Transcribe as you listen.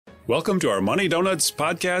Welcome to our Money Donuts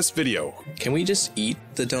podcast video. Can we just eat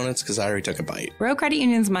the donuts? Because I already took a bite. Royal Credit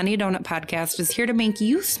Union's Money Donut podcast is here to make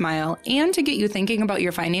you smile and to get you thinking about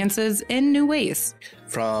your finances in new ways.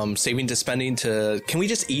 From saving to spending to, can we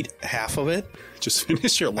just eat half of it? Just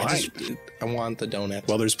finish your line. I want the donut.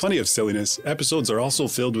 While there's plenty of silliness, episodes are also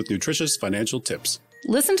filled with nutritious financial tips.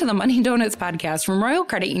 Listen to the Money Donuts podcast from Royal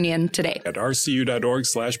Credit Union today At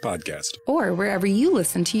rcu.org/podcast. or wherever you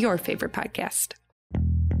listen to your favorite podcast.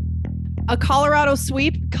 A Colorado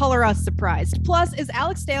sweep, color us surprised. Plus, is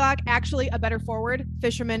Alex Stalock actually a better forward,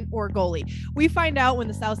 fisherman, or goalie? We find out when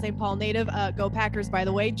the South St. Paul native, Go Packers, by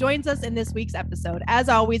the way, joins us in this week's episode. As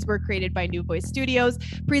always, we're created by New Voice Studios,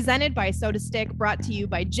 presented by SotaStick, brought to you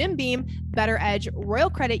by Jim Beam, BettorEdge, Royal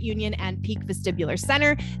Credit Union, and Peak Vestibular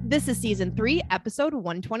Center. This is Season 3, Episode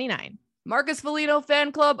 129. Marcus Foligno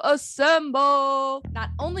Fan Club assemble!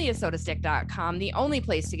 Not only is SotaStick.com the only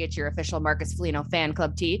place to get your official Marcus Foligno Fan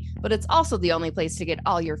Club tee, but it's also the only place to get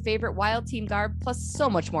all your favorite Wild Team garb, plus so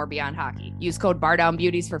much more beyond hockey. Use code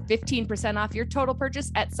BARDOWNBEAUTIES for 15% off your total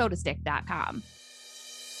purchase at SotaStick.com.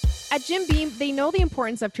 At Jim Beam, they know the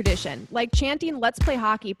importance of tradition, like chanting "Let's play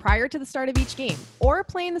hockey" prior to the start of each game, or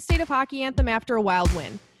playing the state of hockey anthem after a Wild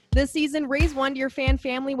win. This season, raise one to your fan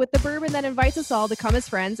family with the bourbon that invites us all to come as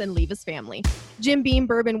friends and leave as family. Jim Beam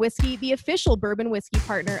Bourbon Whiskey, the official bourbon whiskey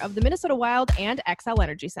partner of the Minnesota Wild and XL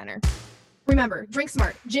Energy Center. Remember, drink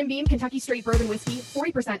smart. Jim Beam Kentucky Straight Bourbon Whiskey,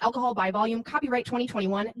 40% alcohol by volume, copyright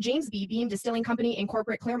 2021, James B. Beam Distilling Company,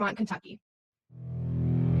 Incorporate, Claremont, Kentucky.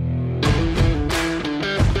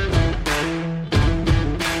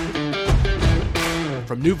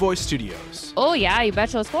 From New Voice Studios. Oh yeah, you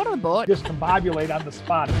betcha. Let's go to the boat. Discombobulate on the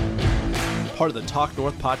spot. Part of the Talk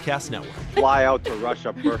North Podcast Network. Fly out to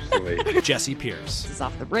Russia personally. Jesse Pierce. This is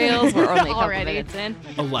off the rails. We're only a couple Already. minutes in.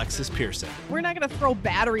 Alexis Pearson. We're not going to throw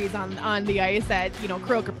batteries on the ice at,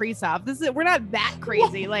 Kirill Kaprizov. We're not that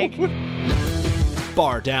crazy. Like,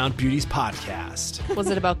 Bar Down Beauties Podcast. Was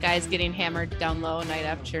it about guys getting hammered down low night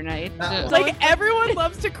after night? like everyone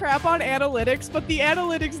loves to crap on analytics, but the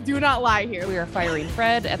analytics do not lie here. We are firing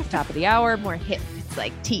Fred at the top of the hour. More hip. It's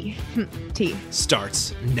like T. T.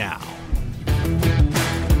 Starts now.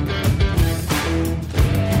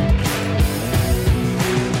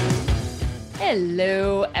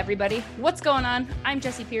 Hello, everybody. What's going on? I'm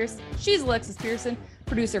Jesse Pierce. She's Alexis Pearson.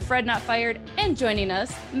 Producer Fred Not Fired. And joining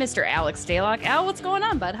us, Mr. Alex Stalock. Al, what's going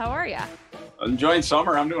on, bud? How are ya? Enjoying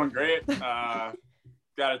summer. I'm doing great. Got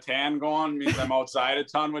a tan going. Means I'm outside a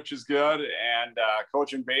ton, which is good. And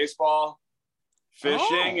coaching baseball,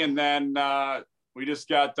 fishing. And then we just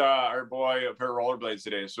got our boy a pair of rollerblades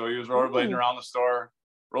today. So he was rollerblading around the store,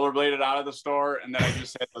 rollerbladed out of the store. And then I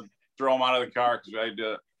just had to throw him out of the car because I had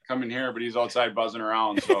to come in here, but he's outside buzzing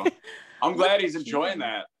around. So I'm glad he's enjoying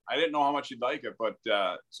that. I didn't know how much he'd like it, but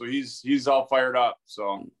so he's all fired up.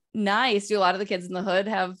 So nice. Do a lot of the kids in the hood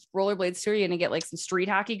have rollerblades too? Are you gonna get like some street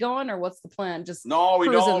hockey going, or what's the plan? Just no, we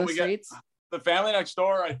don't. We get the family next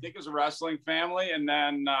door. I think is a wrestling family, and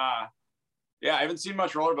then I haven't seen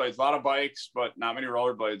much rollerblades. A lot of bikes, but not many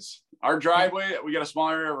rollerblades. Our driveway, we got a small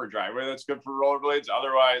area of our driveway that's good for rollerblades.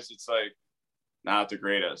 Otherwise, it's like not the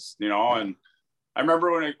greatest, And I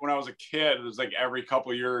remember when I was a kid, it was like every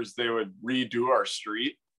couple of years they would redo our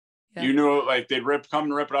street. Yeah. You knew, like, they'd come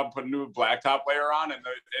and rip it up and put a new blacktop layer on, and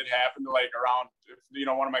it happened like around,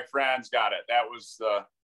 one of my friends got it. That was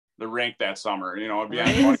the rink that summer. It'd be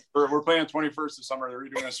on we're playing on 21st this summer. They're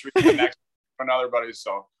redoing the street next to another buddy.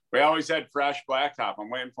 So we always had fresh blacktop. I'm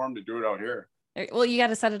waiting for them to do it out here. Well, you got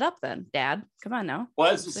to set it up then, Dad. Come on now.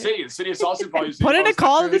 Well, it's the city. The city of South St. Paul. Put in a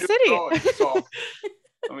call to the city. So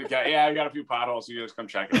I got a few potholes. So you guys come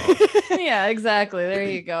check it out. Yeah, exactly. There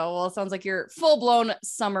you go. Well, it sounds like you're full blown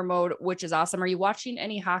summer mode, which is awesome. Are you watching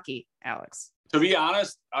any hockey, Alex? To be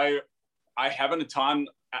honest, I haven't a ton.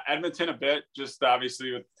 Edmonton a bit, just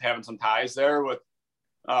obviously with having some ties there with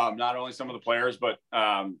not only some of the players, but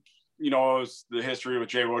it was the history with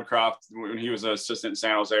Jay Woodcroft when he was an assistant in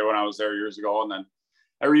San Jose when I was there years ago, and then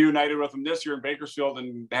I reunited with him this year in Bakersfield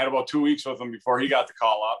and had about 2 weeks with him before he got the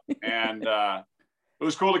call up, and it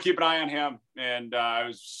was cool to keep an eye on him, and I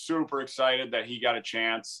was super excited that he got a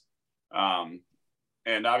chance.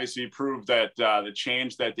 And obviously proved that the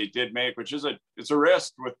change that they did make, which is it's a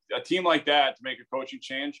risk with a team like that to make a coaching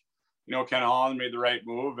change. Ken Holland made the right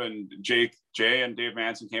move, and Jay and Dave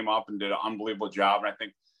Manson came up and did an unbelievable job. And I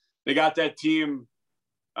think they got that team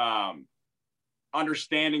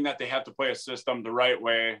understanding that they have to play a system the right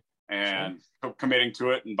way and committing to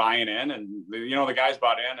it and buying in. And, the guys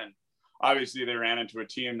bought in, and obviously they ran into a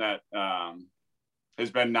team that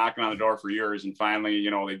has been knocking on the door for years. And finally,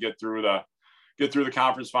 they get through the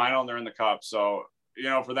conference final and they're in the cup. So,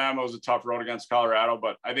 for them, it was a tough road against Colorado,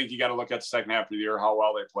 but I think you got to look at the second half of the year, how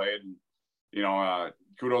well they played. And,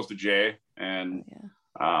 kudos to Jay and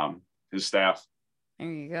his staff. There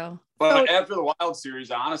you go. But after the Wild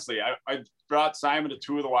series, honestly, I brought Simon to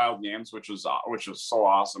 2 of the Wild games, which was so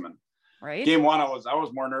awesome. And game 1, I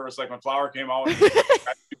was more nervous. Like when Flower came out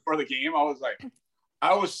before the game,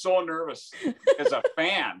 I was so nervous as a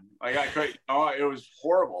fan. Like I could, it was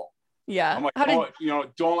horrible. Yeah. I'm like,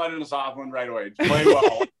 don't let in a soft one right away. Play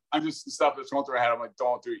well. I'm just the stuff that's going through my head. I'm like,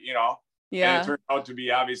 don't do, Yeah. And it turned out to be,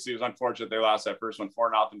 obviously, it was unfortunate they lost that first one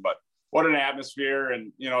 4-0, but what an atmosphere.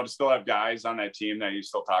 And, to still have guys on that team that you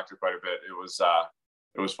still talk to quite a bit.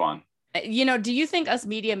 It was fun. Do you think us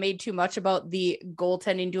media made too much about the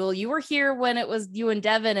goaltending duel? You were here when it was you and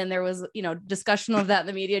Devin and there was, discussion of that in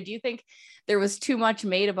the media. Do you think there was too much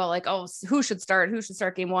made about like, who should start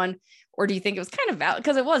game 1? Or do you think it was kind of valid?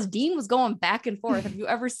 Because Dean was going back and forth. Have you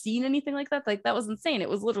ever seen anything like that? Like that was insane. It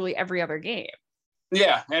was literally every other game.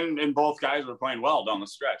 Yeah. And both guys were playing well down the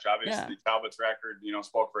stretch. Obviously Talbot's record,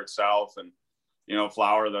 spoke for itself, and,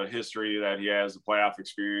 Flower, the history that he has, the playoff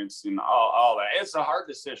experience, and all that. It's a hard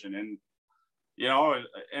decision. And,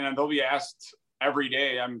 and they'll be asked every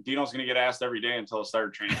day. Dino's going to get asked every day until the start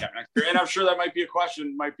of training camp next year. And I'm sure that might be a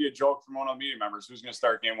question, might be a joke from one of the media members, who's going to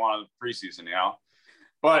start game 1 of the preseason,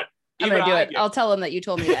 But I'm going to do it. I'll tell him that you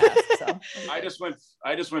told me to ask. So I just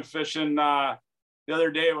went fishing the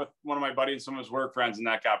other day with one of my buddies and some of his work friends, and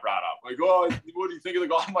that got brought up. Like, what do you think of the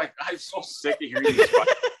goal? I'm like, I'm so sick of hearing this.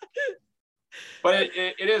 But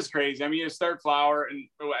it is crazy. You start Flower, and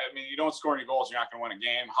you don't score any goals, you're not going to win a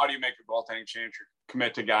game. How do you make a goaltending change or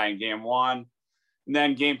commit to a guy in game 1? And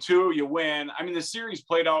then game 2, you win. The series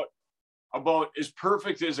played out about as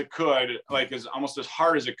perfect as it could, like almost as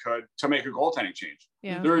hard as it could to make a goaltending change.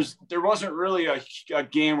 Yeah. There wasn't really a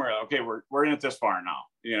game where, okay, we're in it this far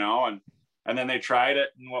now, and then they tried it.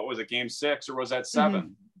 And what was it, game 6, or was that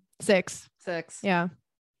 7? 6. Yeah.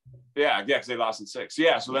 Yeah. Because they lost in 6.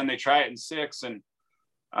 Yeah. So then they try it in 6, and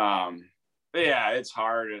it's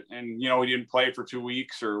hard. And, we didn't play for 2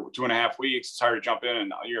 weeks or 2.5 weeks. It's hard to jump in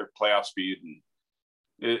and you're playoff speed, and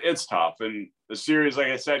it's tough. And the series, like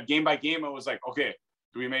I said, game by game, it was like, okay,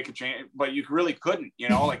 do we make a change? But you really couldn't,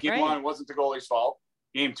 like game 1 wasn't the goalie's fault.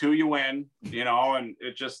 Game 2, you win, and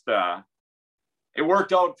it just, it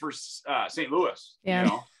worked out for St. Louis.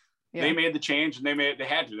 They made the change, and they made it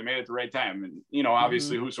at the right time. And,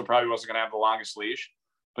 obviously Husso probably wasn't going to have the longest leash,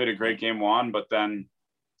 played a great game 1, but then,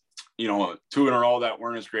 2 in a row that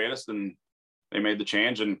weren't his greatest, and they made the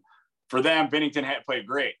change. And for them, Binnington had played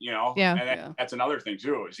great, and that's another thing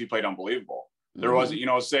too, is he played unbelievable. There wasn't,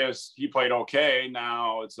 says he played okay.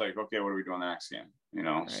 Now it's like, okay, what are we doing the next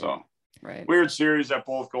game? So weird series that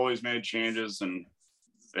both goalies made changes, and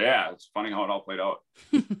it's funny how it all played out.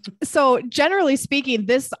 So generally speaking,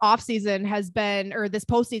 this offseason this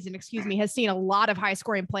postseason, has seen a lot of high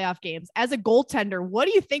scoring playoff games. As a goaltender, what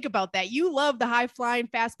do you think about that? You love the high flying,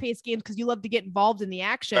 fast paced games because you love to get involved in the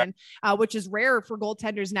action, which is rare for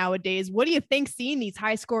goaltenders nowadays. What do you think seeing these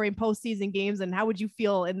high scoring postseason games, and how would you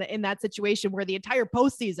feel in that situation where the entire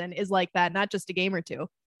postseason is like that, not just a game or two?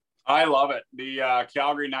 I love it. The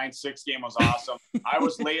Calgary 9-6 game was awesome. I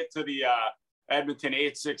was late to the Edmonton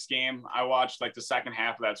 8-6 game. I watched like the second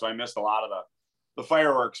half of that, so I missed a lot of the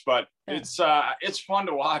fireworks, but it's fun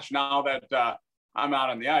to watch now that I'm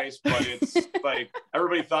not on the ice. But it's like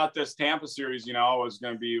everybody thought this Tampa series, was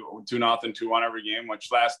going to be 2-0, 2-1 every game,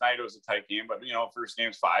 which last night it was a tight game, but first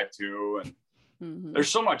game's 5-2, and there's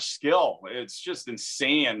so much skill. It's just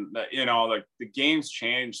insane that, like the game's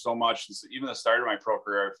changed so much. Even the start of my pro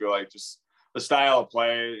career, I feel like just the style of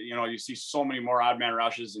play, you see so many more odd man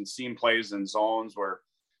rushes and seam plays and zones where,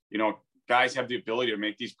 guys have the ability to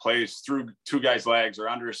make these plays through 2 guys' legs or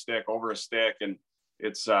under a stick, over a stick. And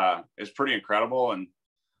it's pretty incredible. And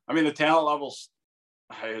the talent levels,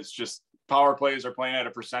 it's just power plays are playing at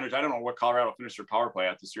a percentage. I don't know what Colorado finished their power play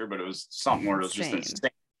at this year, but it was something where it was just insane.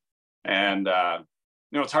 And,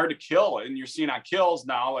 it's hard to kill, and you're seeing on kills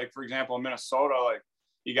now, like for example, in Minnesota, like,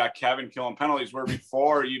 you got Kevin killing penalties where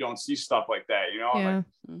before you don't see stuff like that, Like,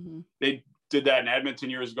 they did that in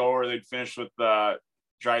Edmonton years ago where they'd finish with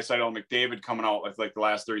Draisaitl and McDavid coming out with like the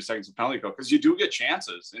last 30 seconds of penalty kill, because you do get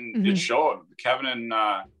chances, and it showed. Kevin and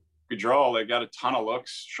Gaudreau, they got a ton of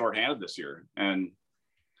looks shorthanded this year, and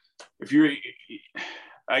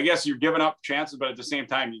I guess you're giving up chances, but at the same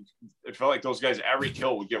time, it felt like those guys every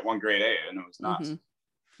kill would get 1 grade A, and it was nuts.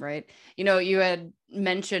 Right. You had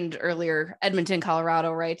mentioned earlier Edmonton,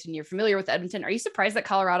 Colorado, right? And you're familiar with Edmonton. Are you surprised that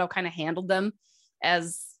Colorado kind of handled them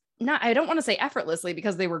as I don't want to say effortlessly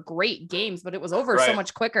because they were great games, but it was over so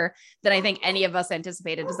much quicker than I think any of us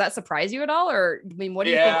anticipated. Does that surprise you at all? Or I mean, what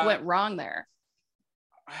do you think went wrong there?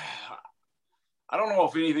 I don't know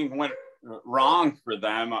if anything went wrong for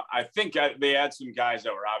them. I think they had some guys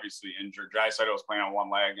that were obviously injured. Draisaitl was playing on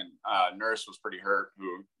one leg, and Nurse was pretty hurt,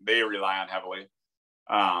 who they rely on heavily.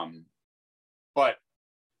 But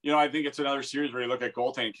I think it's another series where you look at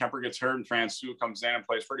goaltending. Kemper gets hurt, and Francouz comes in and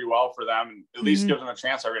plays pretty well for them, and at least gives them a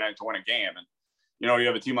chance every night to win a game. And you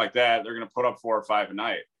have a team like that; they're going to put up 4 or 5 a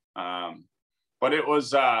night. But it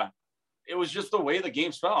was just the way the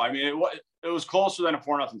game fell. I mean, it was closer than a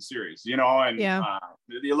 4-0 series, and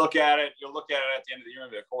you look at it at the end of the year and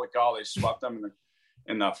be like, holy cow, they swept them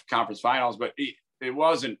in the conference finals. But it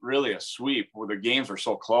wasn't really a sweep where the games were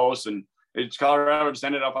so close, and Colorado just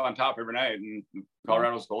ended up on top every night. And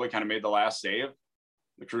Colorado's goalie kind of made the last save,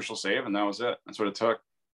 the crucial save, and that was it. That's what it took.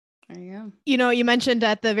 There you go. You mentioned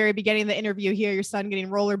at the very beginning of the interview here, your son getting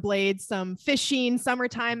rollerblades, some fishing,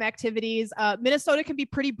 summertime activities. Minnesota can be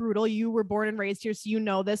pretty brutal. You were born and raised here, so you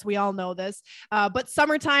know this. We all know this. But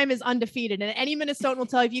summertime is undefeated. And any Minnesotan will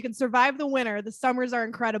tell you, if you can survive the winter, the summers are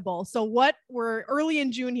incredible. So we're early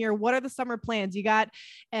in June here. What are the summer plans? You got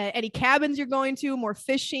any cabins you're going to, more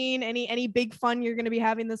fishing, any big fun you're going to be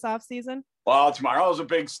having this off season? Well, tomorrow is a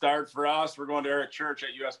big start for us. We're going to Eric Church at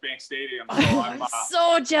US Bank Stadium. So I'm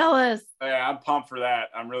so jealous. Yeah, I'm pumped for that.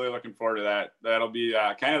 I'm really looking forward to that. That'll be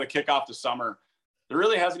kind of the kickoff to summer. There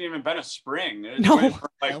really hasn't even been a spring. It's went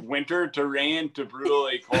from winter to rain to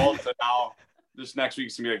brutally cold to now this next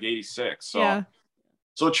week's going to be like 86.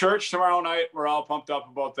 So church tomorrow night, we're all pumped up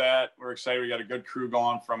about that. We're excited. We got a good crew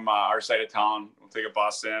going from our side of town. We'll take a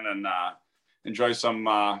bus in and enjoy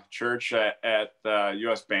some church at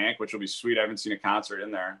US Bank, which will be sweet. I haven't seen a concert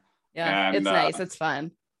in there. Yeah, and, it's nice. It's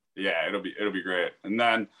fun. Yeah, it'll be great. And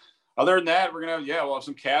then other than that, we'll have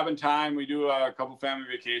some cabin time. We do a couple family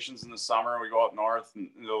vacations in the summer. We go up north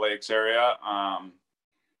in the lakes area.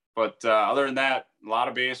 But other than that, a lot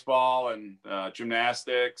of baseball and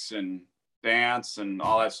gymnastics and dance and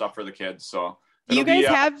all that stuff for the kids. So you guys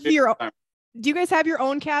do you guys have your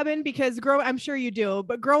own cabin? Because I'm sure you do,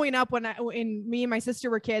 but growing up when me and my sister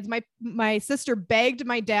were kids, my sister begged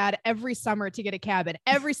my dad every summer to get a cabin.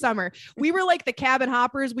 Every summer. We were like the cabin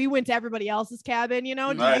hoppers. We went to everybody else's cabin,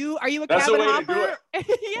 Are you a cabin hopper? Yeah.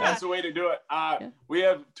 That's the way to do it. We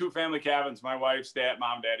have 2 family cabins. My wife's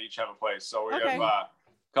mom and dad each have a place. So we have a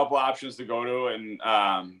couple options to go to, and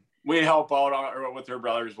we help out with her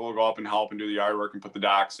brothers. We'll go up and help and do the yard work and put the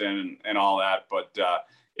docks in and all that. But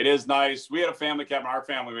it is nice. We had a family cabin. Our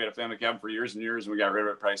family, we had a family cabin for years and years, and we got rid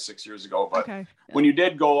of it probably 6 years ago. But when you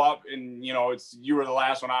did go up and, you were the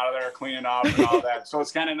last one out of there cleaning up and all that. So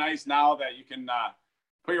it's kind of nice now that you can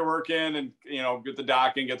put your work in and, get the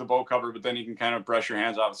dock and get the boat covered, but then you can kind of brush your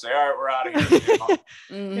hands off and say, all right, we're out of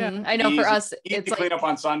here. Yeah. I know for us, it's clean up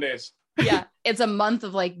on Sundays. Yeah, it's a month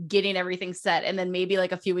of like getting everything set, and then maybe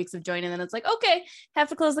like a few weeks of joining, and then it's like, okay, have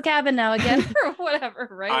to close the cabin now again or whatever,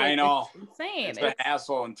 right? I know. It's insane. It's a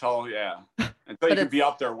hassle until you can be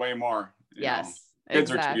up there way more. Yes,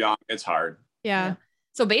 kids are too young. It's hard. Yeah.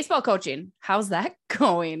 So baseball coaching, how's that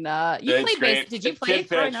going? You played baseball. Did you play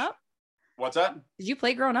growing up? What's that? Did you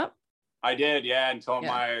play growing up? I did, until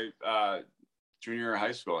my junior year of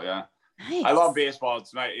high school. Yeah. Nice. I love baseball.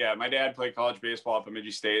 It's my dad played college baseball up at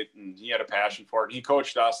Bemidji State, and he had a passion for it. And he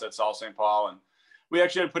coached us at South St. Paul, and we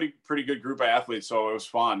actually had a pretty good group of athletes, so it was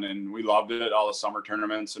fun, and we loved it, all the summer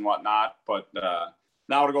tournaments and whatnot. But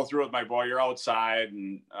now to go through with my boy, you're outside,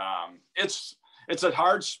 and it's a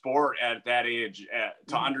hard sport at that age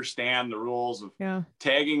to understand the rules of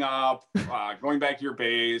tagging up, going back to your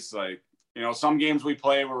base. Like, some games we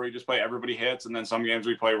play where we just play everybody hits, and then some games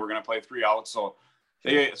we play we're going to play 3 outs. So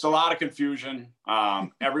it's a lot of confusion.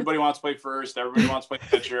 Everybody wants to play first. Everybody wants to play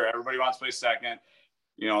pitcher. Everybody wants to play second.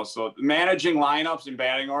 So managing lineups and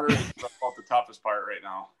batting order is about the toughest part right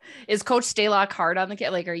now. Is Coach Stalock hard on the kid?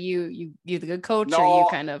 Like, are you the good coach, no,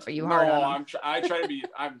 or are you hard on him? I try to be.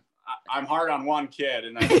 I'm hard on one kid,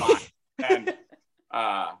 and that's fine. And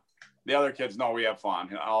the other kids know we have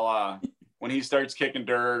fun. I'll when he starts kicking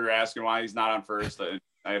dirt or asking why he's not on first,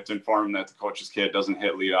 I have to inform him that the coach's kid doesn't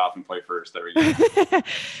hit lead off and play first every game.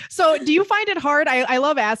 So do you find it hard? I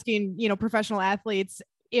love asking, professional athletes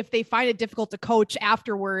if they find it difficult to coach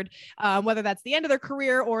afterward, whether that's the end of their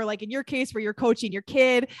career or like in your case where you're coaching your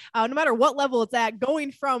kid, no matter what level it's at,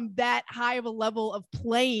 going from that high of a level of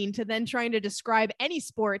playing to then trying to describe any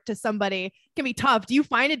sport to somebody can be tough. Do you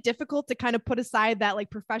find it difficult to kind of put aside that like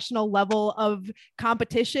professional level of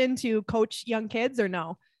competition to coach young kids, or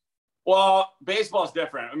no? Well, baseball is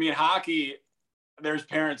different. I mean, hockey, there's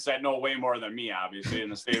parents that know way more than me, obviously, in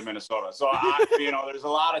the state of Minnesota. So, there's a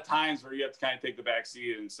lot of times where you have to kind of take the back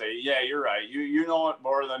seat and say, yeah, you're right. You know it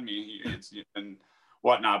more than me and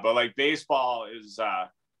whatnot. But like baseball is,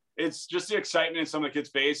 it's just the excitement in some of the kids'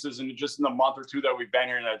 faces. And just in the month or two that we've been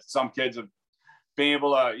here, that some kids have been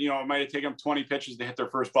able to, it might have taken them 20 pitches to hit their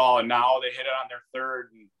first ball. And now they hit it on their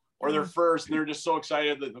third or their first. And they're just so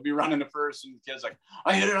excited that they'll be running the first. And the kid's like,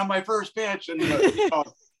 I hit it on my first pitch. And,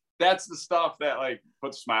 that's the stuff that like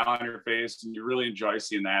puts a smile on your face, and you really enjoy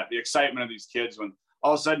seeing that. The excitement of these kids when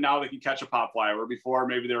all of a sudden now they can catch a pop fly, where before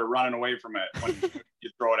maybe they were running away from it when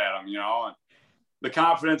you throw it at them, and the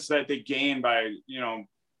confidence that they gain by,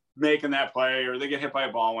 making that play, or they get hit by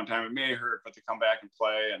a ball one time, it may hurt, but they come back and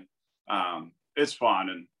play, and it's fun.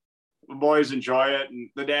 And the boys enjoy it, and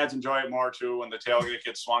the dads enjoy it more too when the tailgate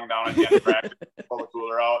gets swung down at the end of practice, pull the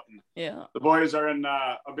cooler out. And the boys are in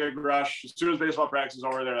a big rush. As soon as baseball practice is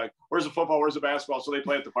over, they're like, where's the football? Where's the basketball? So they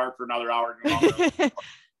play at the park for another hour.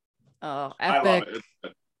 Oh, epic. I love it.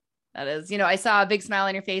 That is, I saw a big smile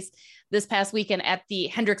on your face this past weekend at the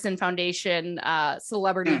Hendrickson Foundation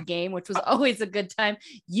celebrity game, which was always a good time.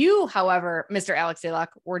 You, however, Mr. Alex Stalock,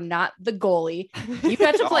 were not the goalie. You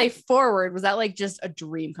got to play forward. Was that like just a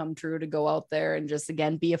dream come true to go out there and just,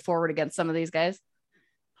 again, be a forward against some of these guys?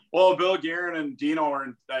 Well, Bill Guerin and Dino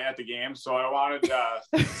were at the game, so I wanted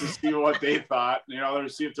to see what they thought.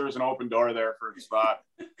 See if there was an open door there for a spot.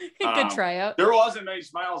 Good tryout. There wasn't many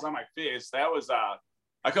smiles on my face. That was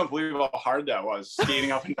I couldn't believe how hard that was,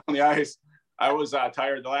 skating up and down the ice. I was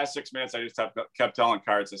tired. The last 6 minutes, I just kept telling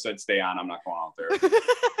Carts, I said, stay on. I'm not going out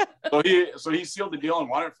there. So he sealed the deal and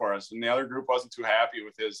won it for us. And the other group wasn't too happy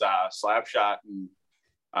with his slap shot and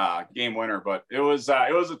game winner. But it was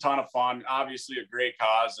a ton of fun. Obviously a great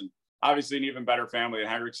cause, and obviously an even better family. The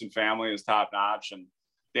Hendrickson family is top notch, and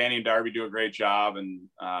Danny and Darby do a great job, and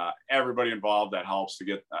everybody involved that helps to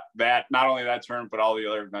get that, not only that tournament, but all the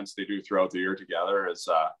other events they do throughout the year together is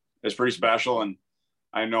pretty special. And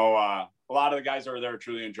I know a lot of the guys over there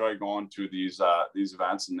truly enjoy going to these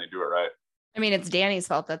events, and they do it right. I mean, it's Danny's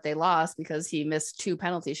fault that they lost because he missed 2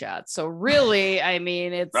 penalty shots. So really, I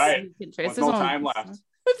mean, it's right. With no time left.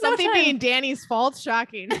 Something being Danny's fault,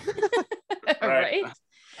 shocking. Right.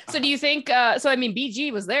 So do you think,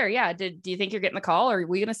 BG was there. Yeah. Do you think you're getting the call, or are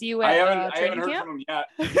we going to see you at I haven't heard from him yet.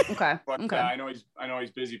 Okay. But I know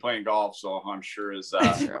he's busy playing golf, so I'm sure is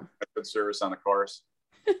good service on the course.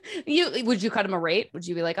 Would you cut him a rate? Would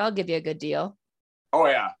you be like, I'll give you a good deal? Oh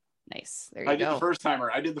yeah. Nice. There you go. I did the first time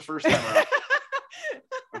around.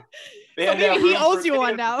 So maybe he owes you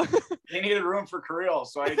one now. They needed room for Kirill,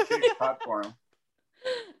 so I had to take a cut for him.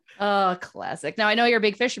 Oh, classic. Now I know you're a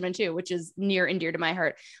big fisherman too, which is near and dear to my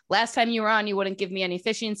heart. Last time you were on, you wouldn't give me any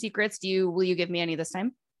fishing secrets. Will you give me any this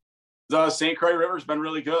time? The St. Croix River's been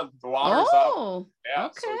really good. The water's up. Yeah.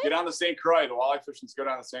 Okay. So get on the St. Croix. The walleye fishing's good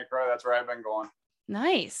on the St. Croix. That's where I've been going.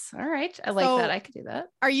 Nice. All right. I like that. I could do that.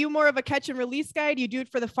 Are you more of a catch and release guy? Do you do it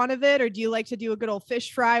for the fun of it, or do you like to do a good old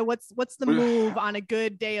fish fry? What's the move on a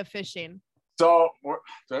good day of fishing? So, do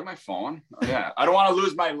I have my phone? Oh, yeah. I don't want to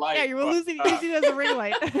lose my light. Yeah, you're using it as a ring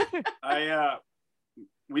light.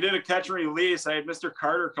 We did a catch and release. I had Mr.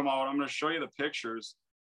 Carter come out. I'm going to show you the pictures.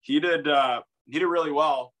 He did really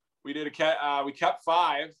well. We did we kept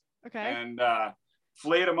 5. Okay. And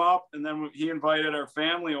flayed them up, and then he invited our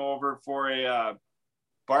family over for a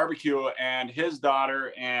barbecue, and his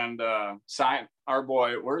daughter and our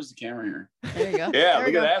boy. Where's the camera here? There you go. Yeah,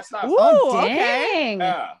 look at that stuff. Ooh, oh, dang.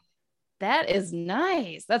 Yeah. That is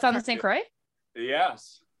nice. That's on the St. Croix?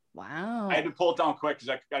 Yes. Wow. I had to pull it down quick because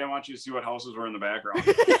I didn't want you to see what houses were in the background.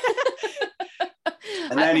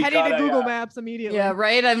 And then I'm heading to Google Maps immediately. Yeah,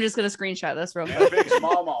 right. I'm just going to screenshot this real quick. Big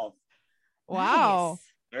smallmouth. Wow.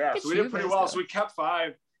 Nice. Yeah, so we did pretty well. So we kept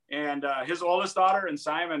 5, and his oldest daughter and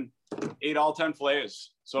Simon ate all 10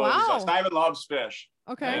 fillets. So Simon loves fish.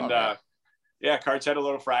 Okay. And Carts had a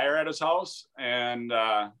little fryer at his house, and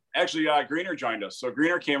actually Greener joined us. So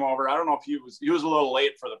Greener came over. I don't know if he was a little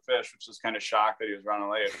late for the fish, which was kind of shocked that he was running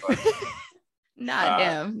late, but not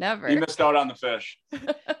him, never. He missed out on the fish.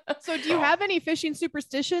 So do you have any fishing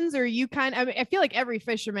superstitions, or you I feel like every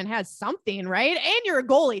fisherman has something, right? And you're a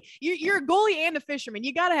goalie. You're a goalie and a fisherman.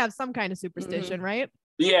 You got to have some kind of superstition, right?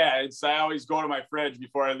 Yeah, I always go to my fridge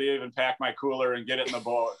before I leave and pack my cooler and get it in the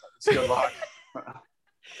boat. It's good luck.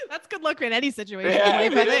 That's good luck in any situation. Yeah,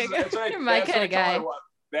 You're my kind of guy.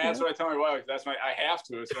 That's what I tell my wife. I have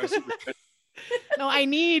to. It's my superstition. No, I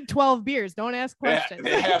need 12 beers. Don't ask questions.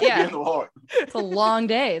 They have to be in the boat. It's a long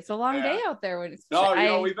day. It's a long day out there. When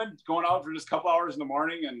we've been going out for just a couple hours in the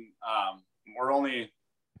morning, and we're only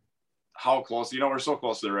how close? We're so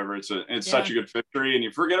close to the river. It's such a good fishery, and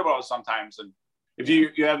you forget about it sometimes. And if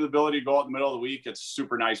you have the ability to go out in the middle of the week, it's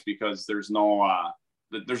super nice because there's no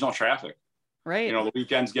traffic. Right. You know, the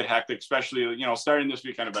weekends get hectic, especially, you know, starting this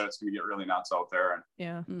weekend. I bet it's going to get really nuts out there. And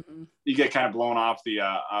Yeah. You get kind of blown off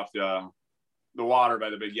the water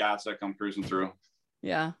by the big yachts that come cruising through.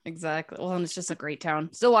 Yeah, exactly. Well, and it's just a great town.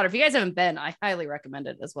 Stillwater, if you guys haven't been, I highly recommend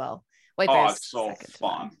it as well. White Bear's it's so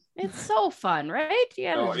fun. It's so fun, right?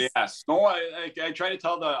 Yeah. Oh, yes. No, I try to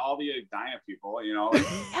tell all the Edina people, you know, like,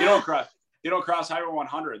 you don't cross Highway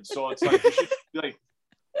 100. So it's like, you should, like,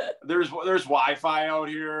 there's Wi-Fi out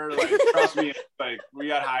here. Like, trust me, like, we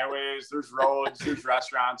got highways, there's roads, there's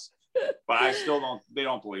restaurants, but they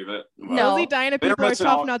don't believe it. No, those Edina people are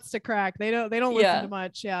tough nuts to crack. They don't listen to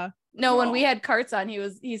much. Yeah. No, when we had carts on,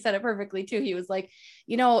 he said it perfectly too. He was like,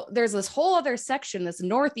 you know, there's this whole other section, this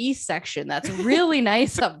northeast section that's really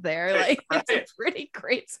nice up there. Like, it's a pretty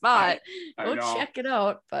great spot. Go check it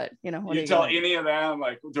out. But you know, you tell any of them,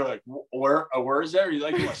 like, they're like, where is that? Are you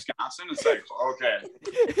like in Wisconsin? It's like, okay,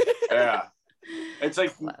 yeah. It's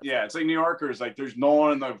like, it's like New Yorkers. Like, there's no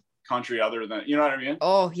one in the country other than, you know what I mean?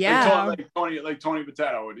 Oh yeah, like Tony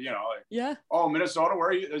Potato would, you know, like, yeah. Oh, Minnesota,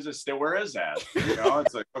 where is that? You know,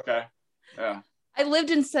 it's like, okay, yeah. I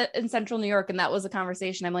lived in central New York, and that was a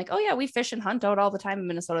conversation. I'm like, oh yeah, we fish and hunt out all the time in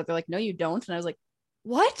Minnesota. They're like, no, you don't. And I was like,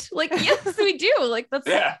 what? Like, yes, we do. Like, that's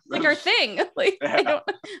like our thing. Like, I don't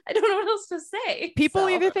know what else to say. People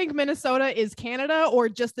either think Minnesota is Canada or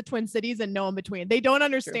just the Twin Cities and no in between. They don't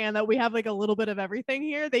understand that we have like a little bit of everything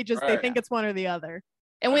here. They think it's one or the other.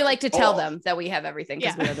 And we like to tell them that we have everything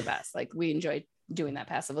because we are the best. Like, we enjoy doing that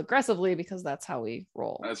passive aggressively because that's how we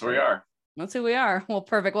roll. That's who we are. That's who we are. Well,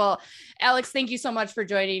 perfect. Well, Alex, thank you so much for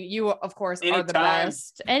joining. You, of course, are the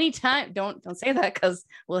best. Anytime. Don't say that because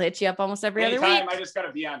we'll hit you up almost every other week. I just got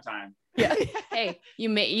to be on time. Yeah. Hey, you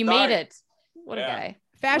made it. What a guy.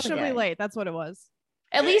 Fashionably late. That's what it was.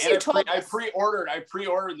 At least you told us. I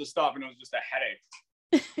pre-ordered the stuff and it was just a headache.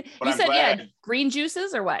 But you said, green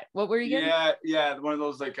juices or what? What were you getting? Yeah. One of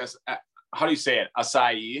those, like, how do you say it?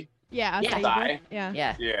 Acai? Yeah. Acai?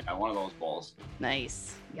 Yeah. Yeah, one of those bowls.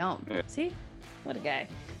 Nice. Yum. Yeah. See? What a guy.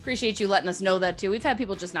 Appreciate you letting us know that too. We've had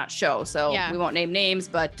people just not show, so we won't name names,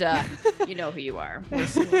 but you know who you are. We're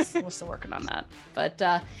still working on that. But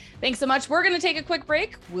thanks so much. We're going to take a quick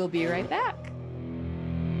break. We'll be right back.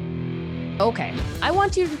 Okay. I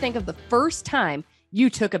want you to think of the first time you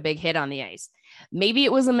took a big hit on the ice. Maybe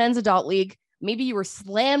it was a men's adult league. Maybe you were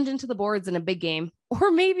slammed into the boards in a big game, or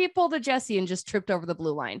maybe you pulled a Jesse and just tripped over the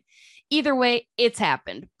blue line. Either way, it's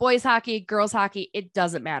happened. Boys hockey, girls hockey, it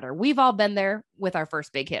doesn't matter. We've all been there with our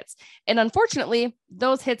first big hits. And unfortunately,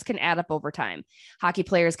 those hits can add up over time. Hockey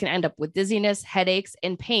players can end up with dizziness, headaches,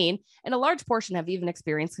 and pain, and a large portion have even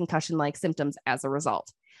experienced concussion-like symptoms as a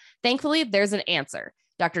result. Thankfully, there's an answer.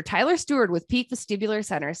 Dr. Tyler Stewart with Peak Vestibular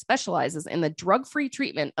Center specializes in the drug-free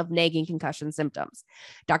treatment of nagging concussion symptoms.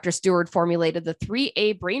 Dr. Stewart formulated the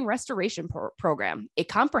 3A Brain Restoration Program, a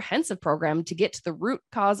comprehensive program to get to the root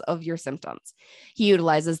cause of your symptoms. He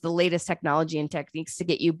utilizes the latest technology and techniques to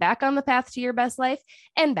get you back on the path to your best life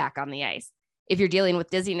and back on the ice. If you're dealing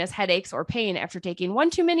with dizziness, headaches, or pain after taking one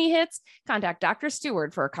too many hits, contact Dr.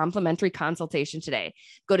 Stewart for a complimentary consultation today.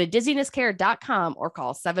 Go to dizzinesscare.com or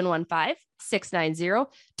call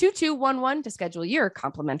 715-690-2211 to schedule your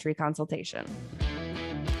complimentary consultation.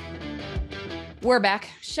 We're back.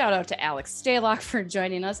 Shout out to Alex Stalock for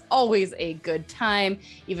joining us. Always a good time,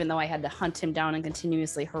 even though I had to hunt him down and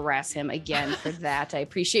continuously harass him again for that. I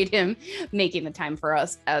appreciate him making the time for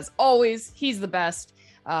us. As always, he's the best.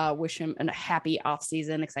 Wish him a happy off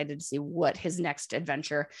season. Excited to see what his next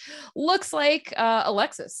adventure looks like.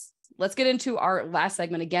 Alexis, let's get into our last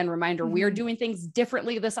segment. Again, reminder, we are doing things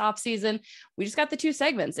differently this off season. We just got the 2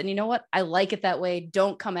 segments, and you know what? I like it that way.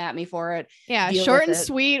 Don't come at me for it. Yeah, short and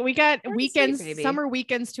sweet. We got weekends, summer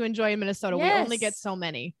weekends to enjoy in Minnesota. Yes. We only get so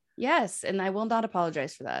many. Yes, and I will not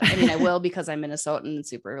apologize for that. I mean, I will because I'm Minnesotan and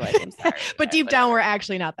super like, I'm sorry. But deep down, we're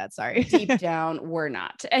actually not that sorry. Deep down, we're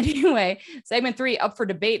not. Anyway, segment 3 up for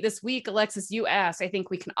debate this week. Alexis, you asked. I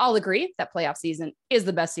think we can all agree that playoff season is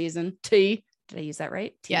the best season. Did I use that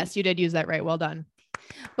right? Yes, you did use that right. Well done.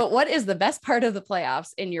 But what is the best part of the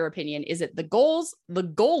playoffs, in your opinion? Is it the goals, the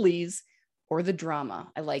goalies, or the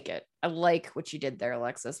drama? I like it. I like what you did there,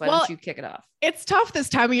 Alexis. Why don't you kick it off? It's tough this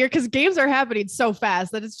time of year because games are happening so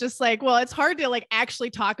fast that it's just like, well, it's hard to like actually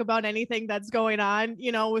talk about anything that's going on,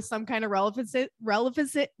 you know, with some kind of relevancy.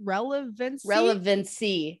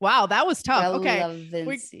 Wow, that was tough. Okay,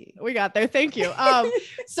 we got there. Thank you.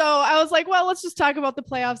 So I was like, well, let's just talk about the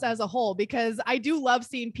playoffs as a whole, because I do love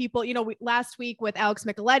seeing people, you know, last week with Alex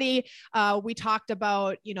Micheletti, we talked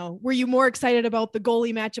about, you know, were you more excited about the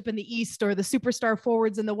goalie matchup in the East or the superstar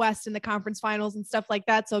forwards in the West? in the conference finals and stuff like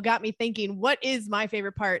that. So it got me thinking, what is my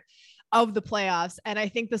favorite part of the playoffs? And I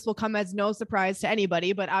think this will come as no surprise to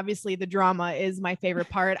anybody, but obviously the drama is my favorite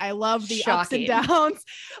part. I love the ups and downs.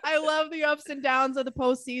 I love the ups and downs of the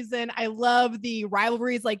postseason. I love the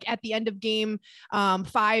rivalries, like at the end of game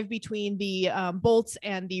 5 between the Bolts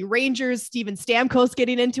and the Rangers, Steven Stamkos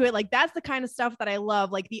getting into it. Like that's the kind of stuff that I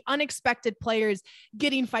love, like the unexpected players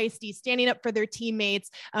getting feisty, standing up for their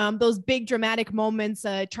teammates, those big dramatic moments,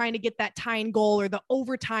 trying to get that tying goal or the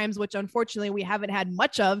overtimes, which unfortunately we haven't had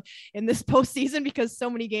much of in this postseason because so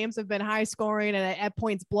many games have been high scoring and at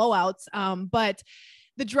points blowouts. But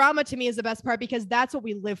the drama to me is the best part because that's what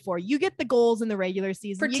we live for. You get the goals in the regular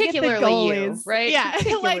season, particularly you, right? Yeah.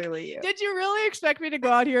 Like, you. Did you really expect me to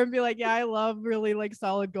go out here and be like, yeah, I love really like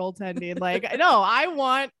solid goaltending? Like, no, I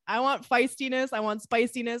want feistiness. I want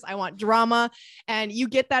spiciness. I want drama. And you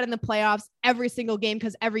get that in the playoffs every single game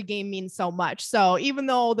because every game means so much. So even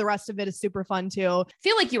though the rest of it is super fun too. I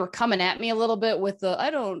feel like you were coming at me a little bit with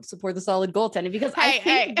I don't support the solid goaltending because I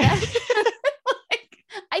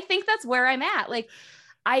think that's where I'm at. Like,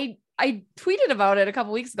 I tweeted about it a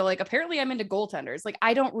couple weeks ago. Like, apparently I'm into goaltenders. Like,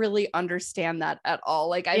 I don't really understand that at all.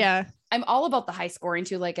 Like, I'm all about the high scoring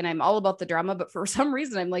too. Like, and I'm all about the drama, but for some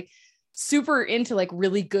reason I'm like super into like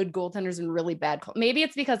really good goaltenders and really bad. Maybe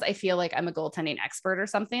it's because I feel like I'm a goaltending expert or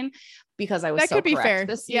something because I was so correct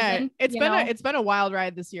this season. Yeah. It's been a wild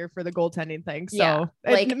ride this year for the goaltending thing. So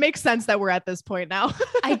it makes sense that we're at this point now.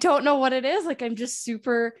 I don't know what it is. Like, I'm just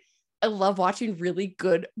I love watching really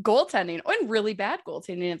good goaltending and really bad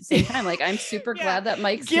goaltending at the same time. Like, I'm super glad that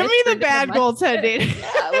Mike's give me the bad goaltending.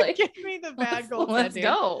 Yeah, like, give me the bad goaltending. Let's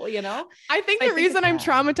go. You know, I think the reason I'm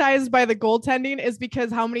traumatized by the goaltending is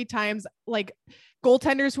because how many times like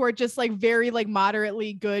goaltenders who are just like very like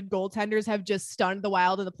moderately good goaltenders have just stunned the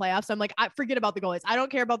Wild in the playoffs. I'm like, I forget about the goalies. I don't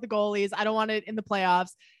care about the goalies. I don't want it in the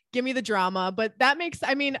playoffs. Give me the drama. But that makes,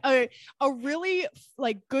 I mean, a really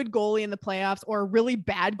like good goalie in the playoffs or a really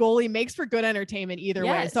bad goalie makes for good entertainment either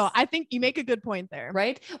way. So I think you make a good point there.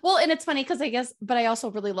 Right. Well, and it's funny because but I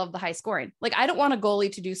also really love the high scoring. Like, I don't want a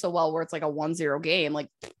goalie to do so well where it's like a 1-0 game like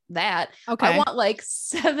that. Okay. I want like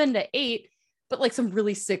 7-8, but like some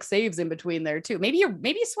really sick saves in between there too. Maybe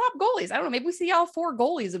swap goalies. I don't know. Maybe we see all 4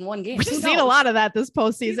 goalies in one game. We've seen a lot of that this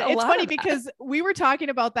postseason. It's funny because we were talking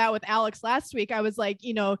about that with Alex last week. I was like,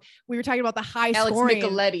 we were talking about the high scoring.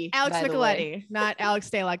 Alex Micheletti, not Alex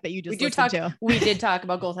Stalock that you just listened to. We did talk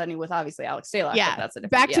about goaltending with obviously Alex Stalock. Yeah, that's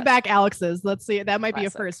back-to-back Alexes. Let's see. That might be a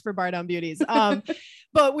first for Bar Down Beauties.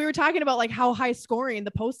 But we were talking about like how high scoring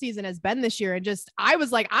the postseason has been this year. And I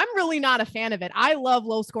was like, I'm really not a fan of it. I love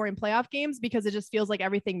low scoring playoff games because it just feels like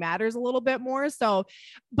everything matters a little bit more. So,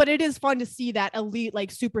 but it is fun to see that elite,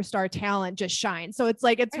 like superstar talent just shine. So it's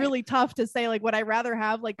like, it's really tough to say, like, would I rather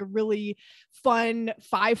have like a really fun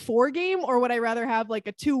 5-4 game or would I rather have like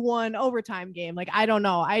a 2-1 overtime game? Like, I don't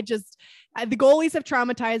know. The goalies have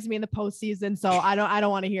traumatized me in the postseason, so I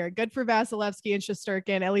don't want to hear it. Good for Vasilevsky and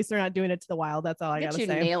Shesterkin. At least they're not doing it to the Wild. That's all I gotta say.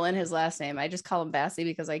 Nailing his last name. I just call him Vassy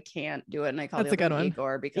because I can't do it, and I call him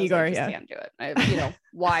Igor because I just can't do it.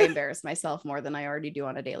 Why embarrass myself more than I already do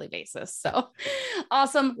on a daily basis? So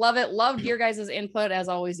awesome, love it, loved your guys' input as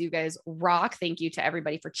always. You guys rock. Thank you to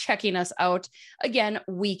everybody for checking us out again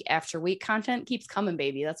week after week. Content keeps coming,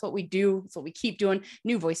 baby. That's what we do. That's what we keep doing.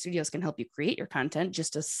 New Voice Studios can help you create your content.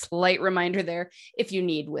 Just a slight reminder there, if you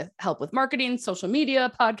need help with marketing, social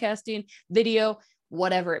media, podcasting, video,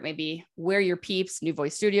 whatever it may be, we're your peeps. New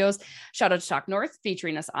Voice Studios. Shout out to Talk North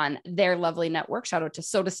featuring us on their lovely network. Shout out to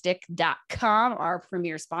SotaStick.com, our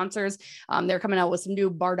premier sponsors. They're coming out with some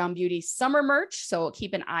new Bar Down Beauty summer merch, so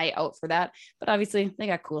keep an eye out for that. But obviously they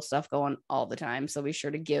got cool stuff going all the time, so be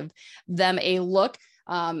sure to give them a look.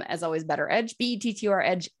 As always, BettorEdge,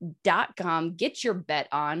 BettorEdge.com. Get your bet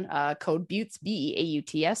on, code BEAUTS,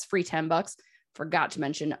 BEAUTS, free $10. Forgot to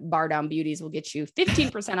mention Bar Down Beauties will get you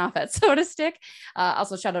 15% off at SotaStick.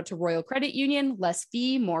 Also shout out to Royal Credit Union, less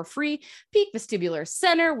fee, more free. Peak Vestibular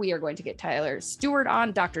Center. We are going to get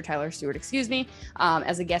Dr. Tyler Stewart,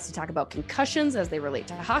 as a guest to talk about concussions as they relate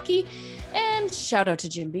to hockey. And shout out to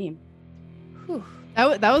Jim Beam. Whew.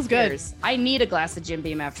 That was good. Cheers. I need a glass of Jim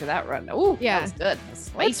Beam after that run. Oh, yeah, that was good. That's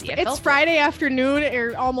spicy. It's Friday afternoon,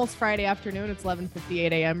 or almost Friday afternoon. It's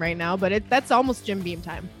 11:58 a.m. right now, but that's almost Jim Beam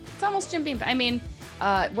time. It's almost Jim Beam. I mean,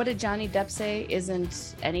 what did Johnny Depp say?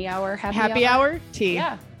 Isn't any hour happy hour? Tea.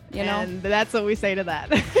 Yeah, and that's what we say to that.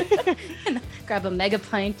 Grab a mega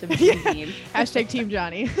pint of Jim Beam. Hashtag Team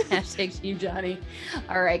Johnny. Hashtag Team Johnny.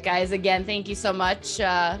 All right, guys. Again, thank you so much.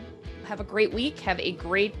 Have a great week. Have a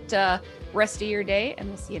great rest of your day, and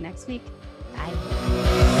we'll see you next week. Bye.